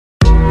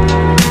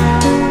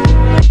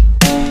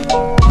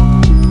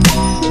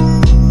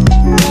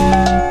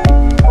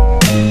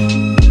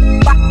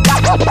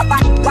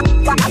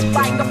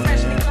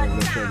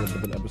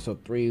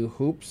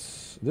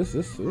hoops. This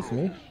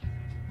me.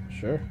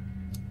 Sure.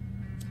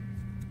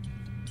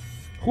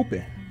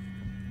 Hooping.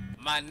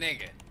 My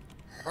nigga,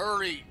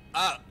 hurry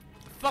up.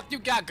 The fuck you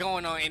got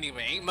going on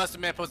anyway? Ain't Mustard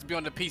Man supposed to be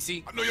on the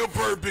PC? I know your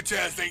bird bitch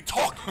ass ain't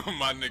talking.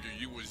 My nigga,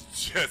 you was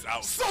just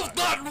out. So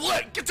not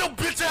what? Get your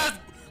bitch ass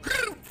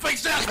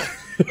face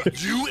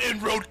ass. You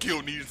and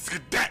Roadkill need to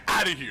get that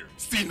out of here.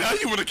 See, now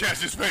you wanna catch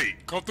this fade.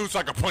 Come through so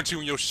I can punch you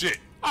in your shit.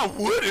 I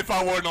would if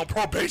I weren't on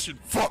probation.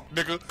 Fuck,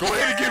 nigga. Go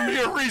ahead and give me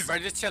a reason. Bro,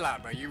 just chill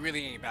out, bro. You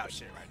really ain't about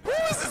shit right now. Who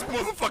is this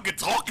motherfucker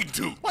talking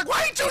to? Like,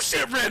 why ain't your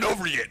shit ran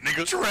over yet,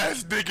 nigga?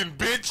 Trash digging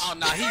bitch. Oh,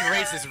 nah, he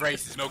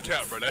racist. No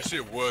cap, bro. That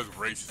shit was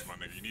racist, my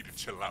nigga. You need to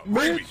chill out.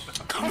 Bitch.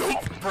 Come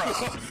on, bro.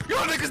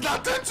 Y'all niggas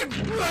not touching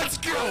me. Let's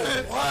go.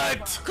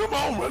 What? Come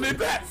on, run it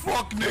back.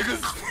 Fuck,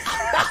 niggas.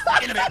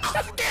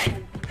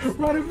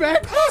 Run it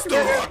back.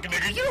 Fuck,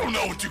 nigga. You don't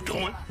know what you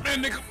doing.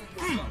 Man, nigga.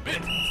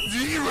 Bitch.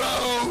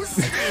 0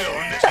 still,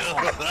 nigga.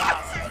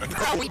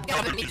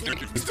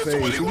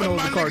 Face, you know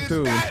it's a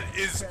cartoon. That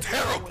is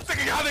terrible.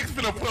 Nigga, y'all niggas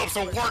finna put up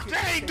some work. They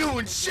ain't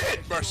doing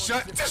shit, bro.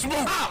 Shut. Just move.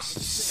 Oh,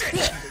 shit.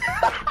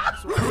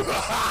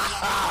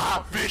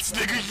 Bitch,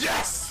 nigga,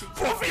 yes.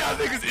 Both of y'all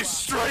niggas is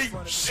straight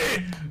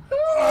shit.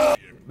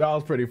 That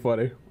was pretty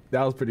funny.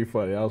 I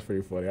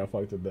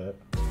fucked with that.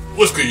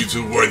 What's good,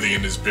 YouTube? Worthy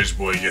in this bitch,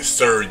 boy. Yes,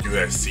 sir. You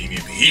have seen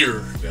it here.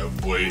 That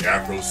boy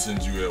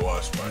AfroSenju had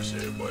watched my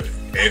shit, boy.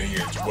 And he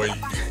enjoyed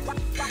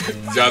it.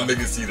 Y'all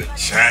niggas see the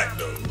chat,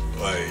 though.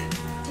 Like,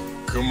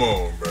 come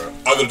on, bro.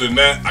 Other than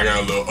that, I got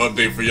a little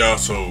update for y'all,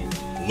 so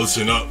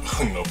listen up.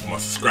 You know, for my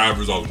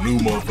subscribers, all the new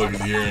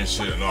motherfuckers here and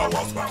shit. I know I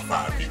lost about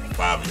 5 people.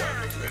 5 of y'all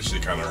niggas. That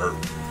shit kind of hurt.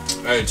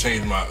 I had to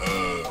change my,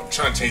 I'm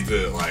trying to change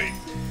the, like,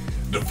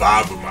 the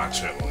vibe of my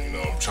channel, you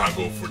know. I'm trying to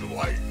go for the,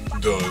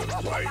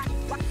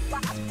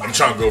 I'm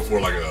trying to go for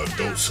like an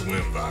Adult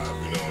Swim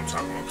vibe, you know what I'm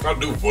talking about? 'Cause I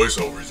do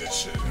voiceovers and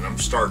shit, and I'm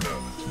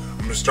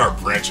gonna start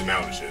branching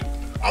out and shit.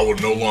 I will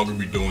no longer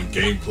be doing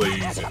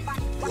gameplays and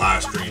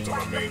live streams on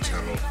my main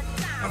channel.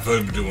 I'm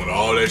gonna be doing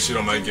all that shit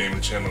on my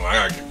gaming channel. I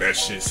gotta get that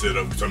shit set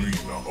up because I'm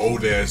using an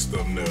old ass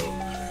thumbnail.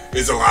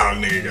 It's a lot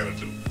of nigga gotta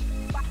do.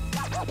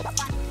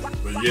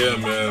 But yeah,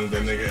 man,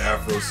 that nigga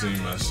Afro seen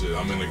my shit.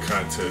 I'm in the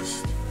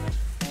contest.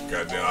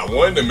 Goddamn, I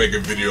wanted to make a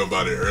video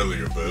about it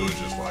earlier, but it was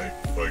just like,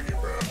 fuck it,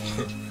 bro.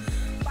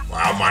 Well,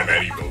 I might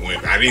not even win.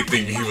 I didn't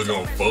think he was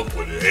gonna fuck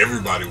with it.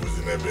 Everybody was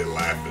in that bit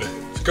laughing.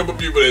 A couple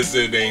people that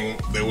said they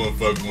weren't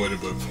fucking with it,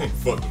 but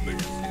fuck them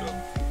niggas, you know.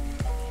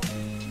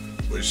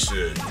 But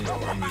shit, you know,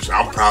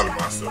 I'm proud of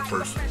myself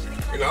personally.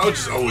 You know,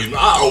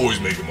 I always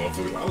make a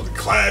motherfucker. I was a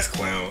class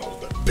clown. I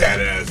was a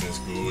badass in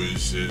school and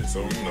shit.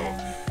 So you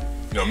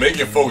know,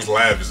 making folks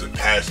laugh is a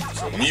passion.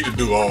 So me to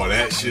do all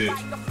that shit,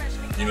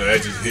 you know,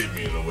 that just hit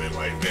me in a way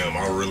like, damn,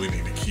 I really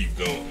need to keep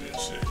going and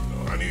shit.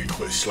 I need to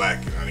quit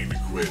slacking. I need to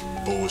quit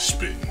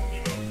bullshitting,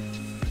 you know.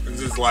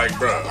 It's just like,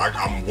 bro,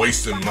 I'm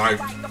wasting my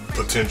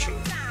potential.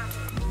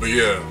 But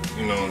yeah,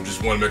 you know,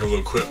 just want to make a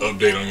little quick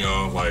update on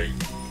y'all. Like,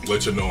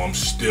 let you know I'm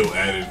still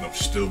at it. I'm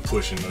still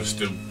pushing. I'm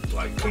still,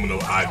 like, coming up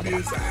with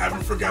ideas. I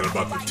haven't forgot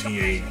about the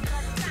Teenage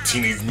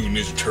Mutant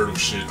Ninja Turtle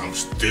shit. I'm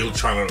still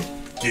trying to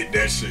get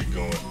that shit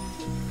going.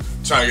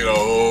 Trying to get a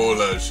whole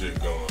lot of shit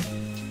going.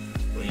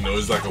 But, you know,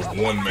 it's like a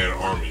one-man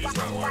army. It's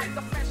not like...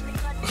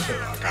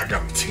 I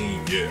got a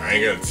team yet. I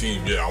ain't got a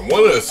team yet. I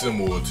want to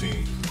assemble a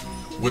team.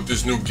 With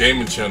this new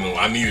gaming channel,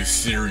 I need a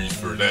series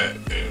for that.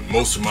 And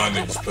most of my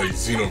niggas play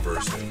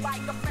Xenoverse. And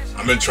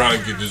I've been trying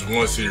to get this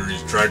one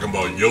series, Dragon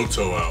Ball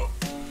Yoto, out.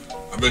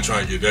 I've been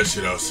trying to get that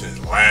shit out since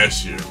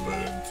last year,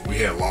 but we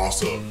had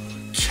lost a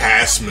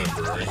cast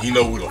member, and he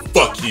know who the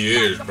fuck he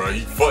is, bro.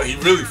 He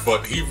really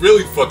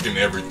fucking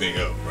everything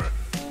up, bro.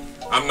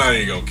 I'm not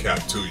even gonna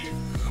cap to you.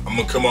 I'm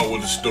gonna come out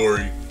with a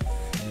story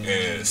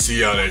and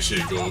see how that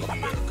shit goes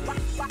from there, cause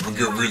we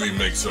could really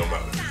make something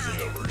out of this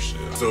Xenoverse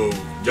shit. So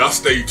y'all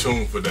stay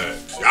tuned for that.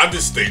 Y'all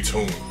just stay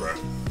tuned, bro.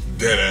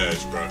 Dead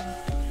ass, bro.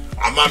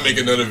 I might make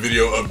another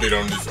video update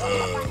on this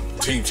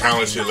Team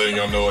Talent shit, letting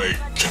y'all know, hey,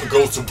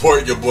 go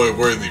support your boy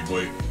Worthy,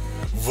 boy.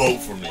 Vote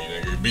for me,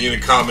 nigga. Be in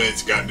the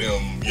comments,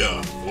 goddamn,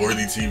 yeah,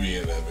 Worthy TV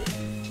in that bitch.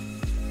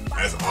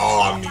 That's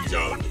all I need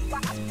y'all to do.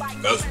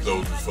 That's what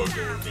those who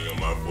fucking with me on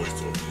my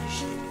voiceover and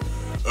shit.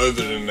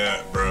 Other than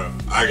that, bro,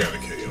 I got a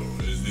KO.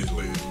 This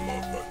lady's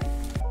motherfucker.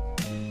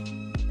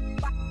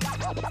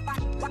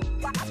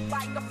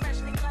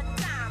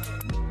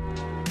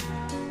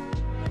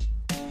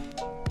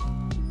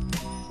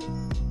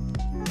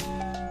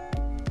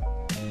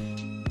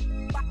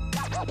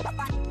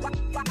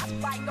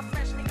 Like a